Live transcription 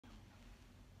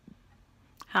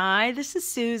Hi, this is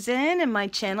Susan, and my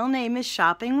channel name is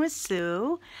Shopping with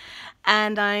Sue,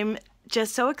 and I'm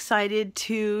just so excited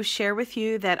to share with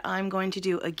you that I'm going to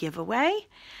do a giveaway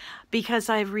because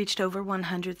I've reached over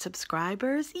 100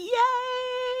 subscribers.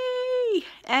 Yay!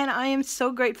 And I am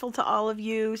so grateful to all of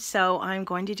you, so I'm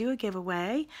going to do a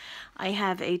giveaway. I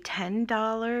have a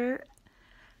 $10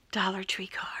 Dollar Tree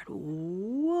card.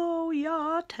 Whoa,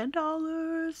 yeah,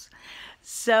 $10.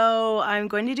 So I'm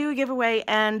going to do a giveaway,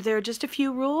 and there are just a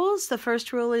few rules. The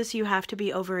first rule is you have to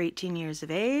be over 18 years of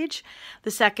age.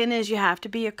 The second is you have to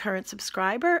be a current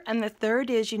subscriber. And the third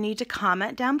is you need to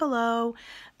comment down below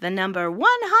the number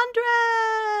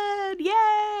 100.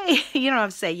 Yay! You don't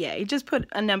have to say yay. Just put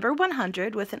a number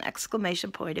 100 with an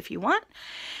exclamation point if you want.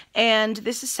 And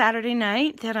this is Saturday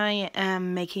night that I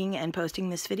am making and posting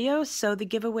this video. So the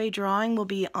giveaway drawing will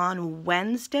be on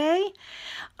Wednesday.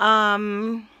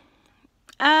 Probably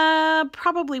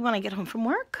when I get home from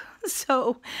work.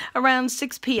 So around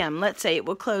 6 p.m. Let's say it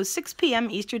will close 6 p.m.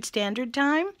 Eastern Standard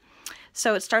Time.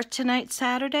 So it starts tonight,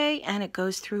 Saturday, and it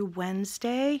goes through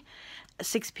Wednesday,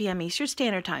 6 p.m. Eastern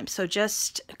Standard Time. So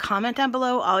just comment down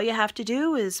below. All you have to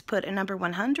do is put a number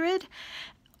 100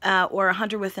 or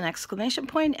 100 with an exclamation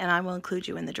point, and I will include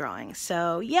you in the drawing.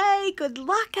 So yay, good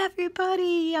luck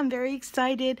everybody. I'm very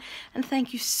excited, and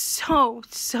thank you so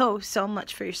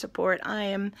much for your support. I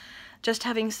am just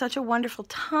having such a wonderful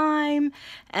time,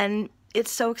 and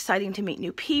it's so exciting to meet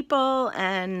new people,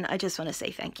 and I just want to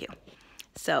say thank you.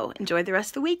 So enjoy the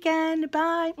rest of the weekend.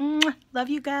 Bye. Love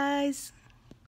you guys.